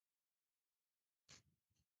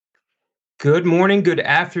Good morning, good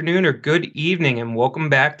afternoon, or good evening, and welcome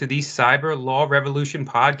back to the Cyber Law Revolution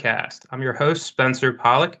podcast. I'm your host, Spencer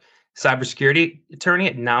Pollock, cybersecurity attorney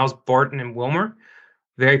at Niles, Barton, and Wilmer.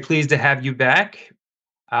 Very pleased to have you back.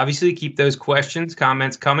 Obviously, keep those questions,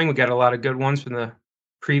 comments coming. We got a lot of good ones from the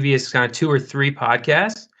previous kind of 2 or 3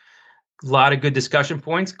 podcasts. A lot of good discussion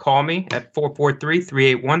points. Call me at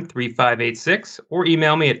 443-381-3586 or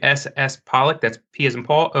email me at sspollock, that's P as in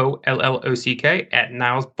Paul, OLLOCK, at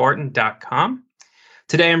nilesbarton.com.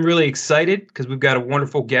 Today, I'm really excited because we've got a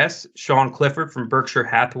wonderful guest, Sean Clifford from Berkshire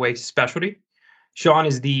Hathaway Specialty. Sean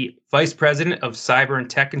is the Vice President of Cyber and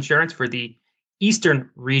Tech Insurance for the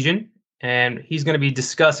Eastern region, and he's going to be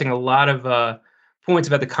discussing a lot of points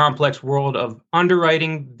about the complex world of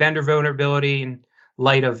underwriting, vendor vulnerability, in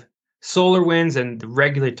light of SolarWinds and the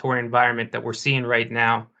regulatory environment that we're seeing right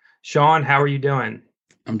now. Sean, how are you doing?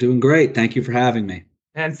 I'm doing great. Thank you for having me.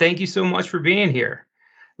 And thank you so much for being here.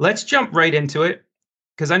 Let's jump right into it,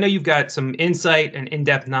 because I know you've got some insight and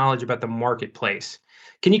in-depth knowledge about the marketplace.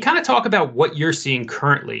 Can you kind of talk about what you're seeing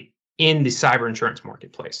currently in the cyber insurance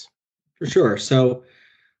marketplace? For sure. So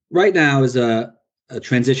right now is a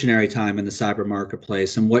transitionary time in the cyber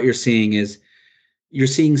marketplace. And what you're seeing is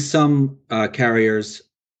some carriers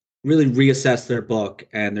really reassess their book,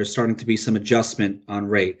 and there's starting to be some adjustment on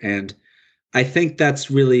rate. And I think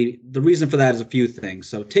that's really the reason for that is a few things.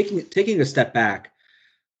 So taking a step back,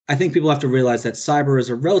 I think people have to realize that cyber is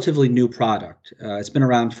a relatively new product. It's been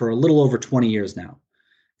around for a little over 20 years now.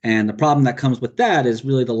 And the problem that comes with that is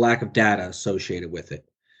really the lack of data associated with it.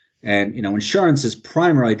 And, insurance is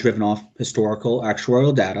primarily driven off historical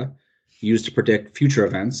actuarial data used to predict future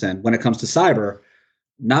events. And when it comes to cyber,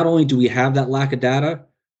 not only do we have that lack of data,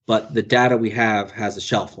 but the data we have has a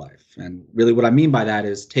shelf life. And really what I mean by that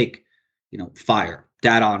is take,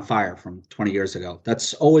 data on fire from 20 years ago.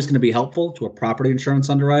 That's always going to be helpful to a property insurance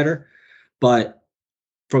underwriter. But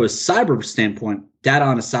from a cyber standpoint, data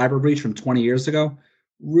on a cyber breach from 20 years ago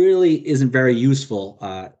really isn't very useful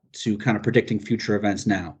to kind of predicting future events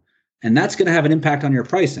now. And that's going to have an impact on your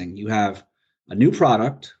pricing. You have a new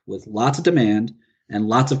product with lots of demand and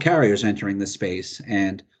lots of carriers entering this space.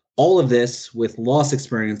 And all of this with loss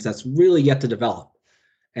experience that's really yet to develop.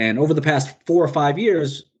 And over the past 4 or 5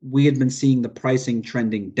 years, we had been seeing the pricing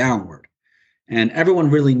trending downward. And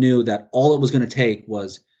everyone really knew that all it was going to take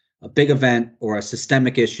was a big event or a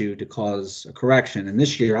systemic issue to cause a correction. And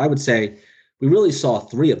this year, I would say we really saw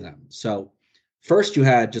 3 of them. So first, you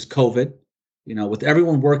had just COVID, with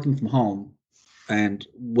everyone working from home. And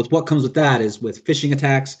with what comes with that is with phishing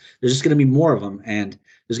attacks, there's just going to be more of them. And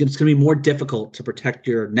it's going to be more difficult to protect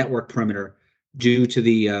your network perimeter due to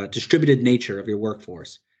the distributed nature of your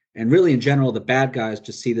workforce. And really, in general, the bad guys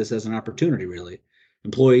just see this as an opportunity, really.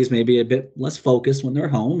 Employees may be a bit less focused when they're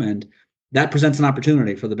home, and that presents an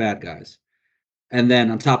opportunity for the bad guys. And then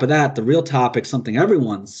on top of that, the real topic, something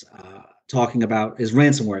everyone's talking about, is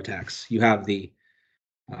ransomware attacks. You have the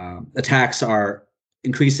attacks are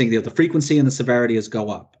increasing, the frequency and the severity is go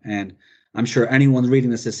up. And I'm sure anyone reading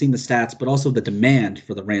this has seen the stats, but also the demand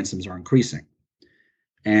for the ransoms are increasing.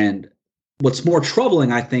 And what's more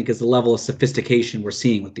troubling, I think, is the level of sophistication we're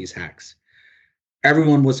seeing with these hacks.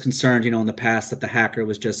 Everyone was concerned, in the past that the hacker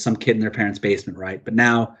was just some kid in their parents' basement, right? But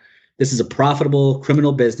now this is a profitable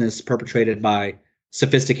criminal business perpetrated by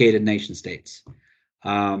sophisticated nation states.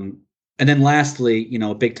 And then lastly,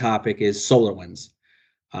 a big topic is SolarWinds.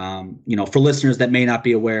 For listeners that may not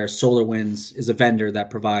be aware, SolarWinds is a vendor that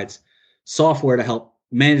provides software to help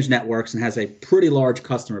manage networks and has a pretty large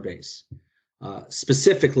customer base,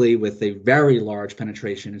 specifically with a very large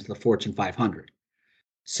penetration into the Fortune 500.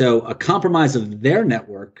 So a compromise of their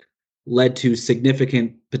network led to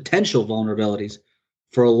significant potential vulnerabilities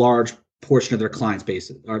for a large portion of their clients'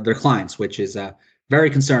 base, or their clients, which is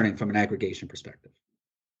very concerning from an aggregation perspective.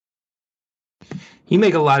 You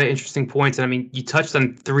make a lot of interesting points. And I mean, you touched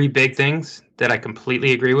on 3 big things that I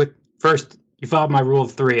completely agree with. First, you followed my rule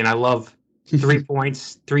of 3, and I love 3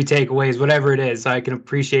 points, 3 takeaways, whatever it is. So I can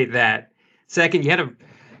appreciate that. Second, you had a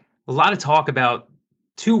lot of talk about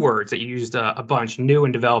 2 words that you used a bunch, new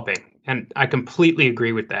and developing. And I completely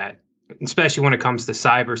agree with that, especially when it comes to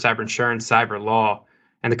cyber insurance, cyber law,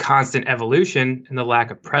 and the constant evolution and the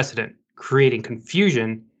lack of precedent, creating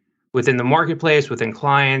confusion within the marketplace, within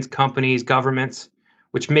clients, companies, governments,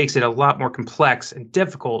 which makes it a lot more complex and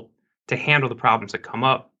difficult to handle the problems that come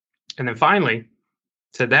up. And then finally,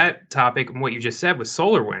 to that topic and what you just said with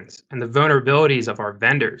SolarWinds and the vulnerabilities of our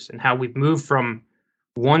vendors and how we've moved from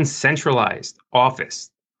one centralized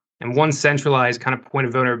office and one centralized kind of point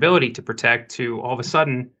of vulnerability to protect to all of a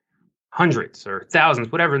sudden hundreds or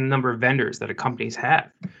thousands, whatever the number of vendors that a companies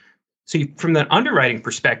have. So from the underwriting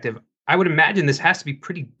perspective, I would imagine this has to be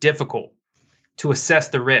pretty difficult to assess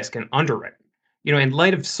the risk and underwrite. In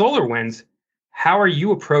light of SolarWinds, how are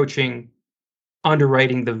you approaching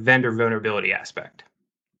underwriting the vendor vulnerability aspect?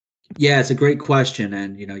 Yeah, it's a great question.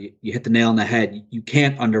 And, you hit the nail on the head. You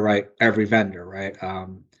can't underwrite every vendor, right?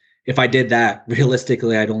 If I did that,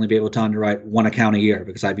 realistically, I'd only be able to underwrite one account a year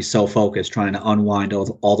because I'd be so focused trying to unwind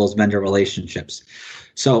all those vendor relationships.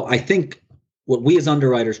 So I think what we as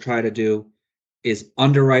underwriters try to do is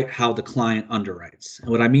underwrite how the client underwrites. And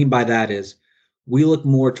what I mean by that is we look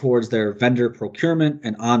more towards their vendor procurement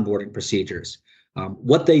and onboarding procedures,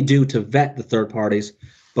 what they do to vet the third parties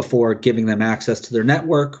before giving them access to their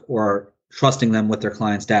network or trusting them with their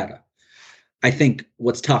clients' data. I think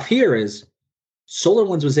what's tough here is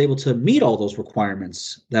SolarWinds was able to meet all those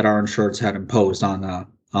requirements that our insureds had imposed on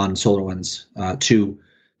SolarWinds to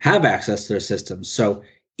have access to their systems. So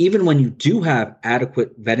even when you do have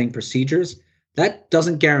adequate vetting procedures, that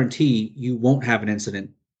doesn't guarantee you won't have an incident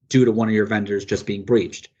due to one of your vendors just being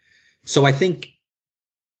breached. So I think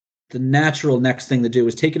the natural next thing to do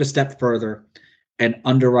is take it a step further and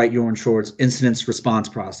underwrite your insured's incident response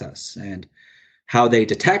process and how they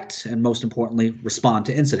detect and, most importantly, respond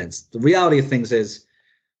to incidents. The reality of things is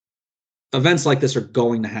events like this are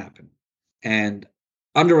going to happen. And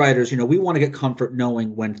underwriters, we want to get comfort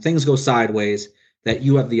knowing when things go sideways that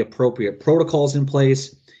you have the appropriate protocols in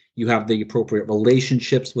place, you have the appropriate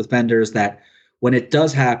relationships with vendors, that when it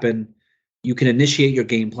does happen, you can initiate your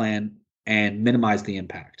game plan and minimize the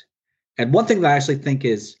impact. And one thing that I actually think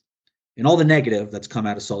is, in all the negative that's come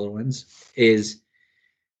out of SolarWinds, is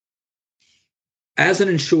as an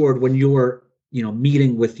insured, when you're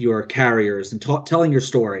meeting with your carriers and telling your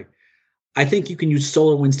story, I think you can use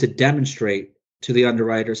SolarWinds to demonstrate to the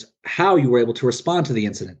underwriters how you were able to respond to the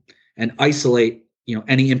incident and isolate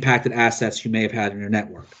any impacted assets you may have had in your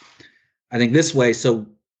network. I think this way, so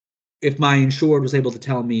if my insured was able to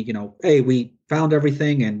tell me, hey, we found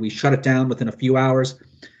everything and we shut it down within a few hours,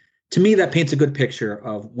 to me, that paints a good picture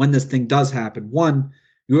of when this thing does happen. One,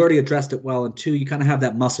 you already addressed it well. And two, you kind of have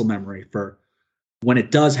that muscle memory for when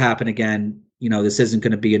it does happen again, this isn't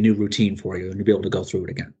going to be a new routine for you and you'll be able to go through it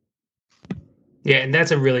again. Yeah, and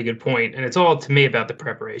that's a really good point. And it's all, to me, about the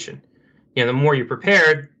preparation. The more you're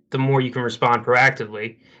prepared, the more you can respond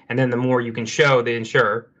proactively. And then the more you can show the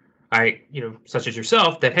insurer, such as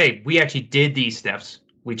yourself, that, hey, we actually did these steps.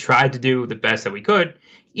 We tried to do the best that we could.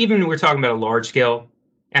 Even when we're talking about a large scale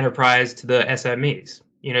enterprise to the SMEs,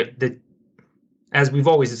 as we've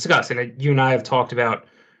always discussed, and you and I have talked about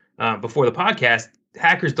before the podcast,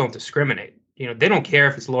 hackers don't discriminate. They don't care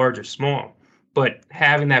if it's large or small, but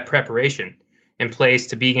having that preparation in place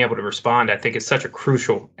to being able to respond, I think, is such a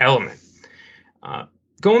crucial element.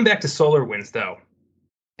 Going back to SolarWinds, though,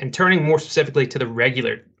 and turning more specifically to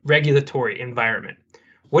the regulatory environment,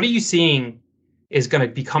 what are you seeing is going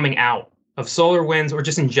to be coming out of SolarWinds, or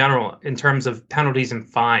just in general, in terms of penalties and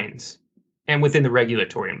fines and within the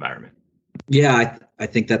regulatory environment? Yeah, I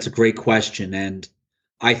think that's a great question. And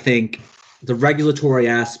I think the regulatory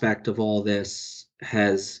aspect of all this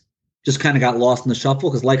has just kind of got lost in the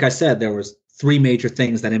shuffle because, like I said, there was three major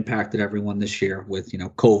things that impacted everyone this year with,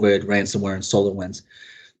 COVID, ransomware, and SolarWinds.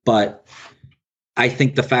 But I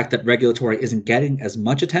think the fact that regulatory isn't getting as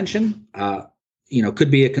much attention,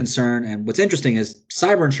 could be a concern. And what's interesting is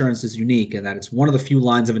cyber insurance is unique in that it's one of the few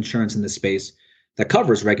lines of insurance in this space that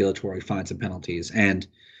covers regulatory fines and penalties. And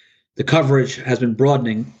the coverage has been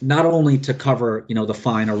broadening not only to cover, the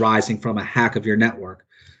fine arising from a hack of your network,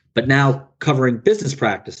 but now covering business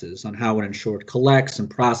practices on how an insured collects and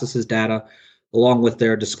processes data, along with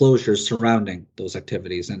their disclosures surrounding those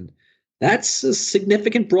activities. And that's a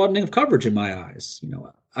significant broadening of coverage in my eyes.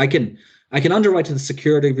 I can underwrite to the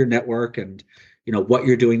security of your network and what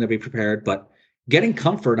you're doing to be prepared, but getting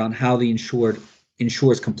comfort on how the insured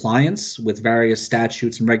ensures compliance with various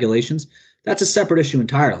statutes and regulations, that's a separate issue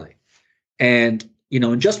entirely. And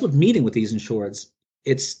and just with meeting with these insureds,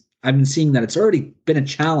 I've been seeing that it's already been a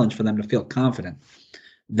challenge for them to feel confident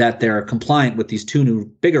that they're compliant with these two new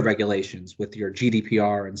bigger regulations with your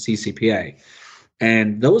GDPR and CCPA.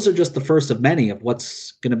 And those are just the first of many of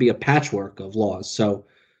what's going to be a patchwork of laws. So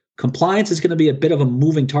compliance is going to be a bit of a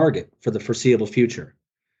moving target for the foreseeable future.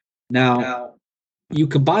 Now, you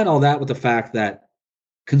combine all that with the fact that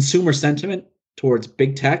consumer sentiment towards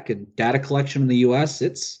big tech and data collection in the US,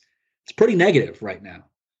 it's pretty negative right now.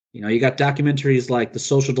 You got documentaries like The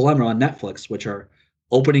Social Dilemma on Netflix, which are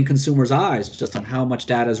opening consumers' eyes just on how much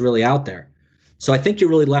data is really out there. So I think you're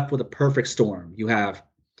really left with a perfect storm. You have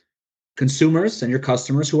consumers and your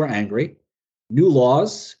customers who are angry, new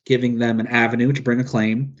laws giving them an avenue to bring a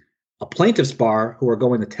claim, a plaintiff's bar who are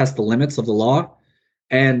going to test the limits of the law,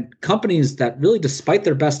 And companies that really, despite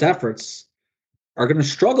their best efforts, are going to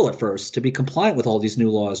struggle at first to be compliant with all these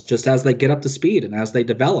new laws just as they get up to speed and as they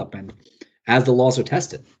develop and as the laws are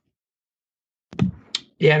tested.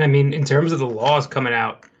 Yeah, and I mean, in terms of the laws coming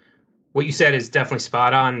out, what you said is definitely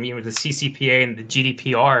spot on. You know, the CCPA and the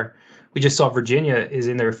GDPR, we just saw Virginia is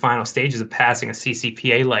in their final stages of passing a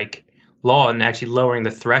CCPA-like law and actually lowering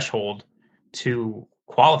the threshold to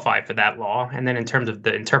qualify for that law. And then in terms of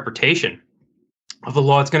the interpretation of the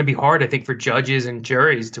law, it's going to be hard, I think, for judges and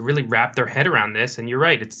juries to really wrap their head around this. And you're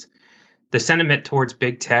right, it's the sentiment towards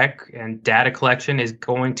big tech and data collection is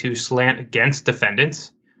going to slant against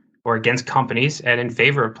defendants or against companies and in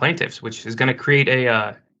favor of plaintiffs, which is going to create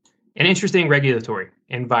an interesting regulatory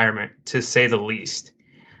environment, to say the least.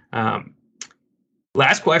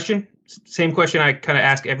 Last question, same question I kind of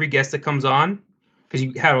ask every guest that comes on, because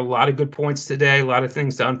you had a lot of good points today, a lot of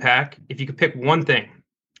things to unpack. If you could pick one thing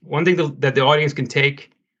that the audience can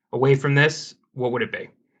take away from this, what would it be?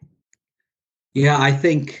 Yeah, I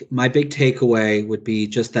think my big takeaway would be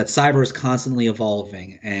just that cyber is constantly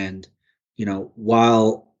evolving. And,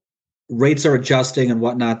 while rates are adjusting and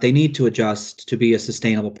whatnot, they need to adjust to be a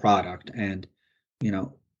sustainable product. And,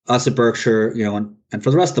 us at Berkshire, and for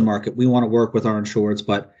the rest of the market, we want to work with our insureds,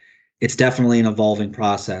 but it's definitely an evolving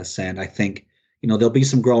process. And I think, there'll be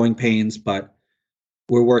some growing pains, but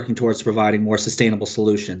we're working towards providing more sustainable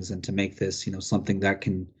solutions and to make this, something that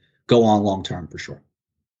can go on long term for sure.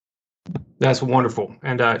 That's wonderful.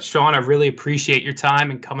 And Sean, I really appreciate your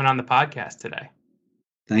time and coming on the podcast today.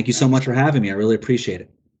 Thank you so much for having me. I really appreciate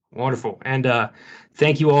it. Wonderful. And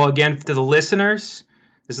thank you all again to the listeners.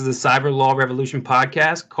 This is the Cyber Law Revolution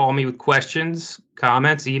podcast. Call me with questions,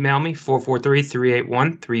 comments, email me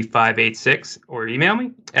 443-381-3586 or email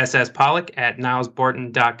me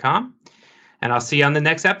sspollack@nilesbarton.com. And I'll see you on the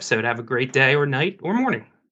next episode. Have a great day or night or morning.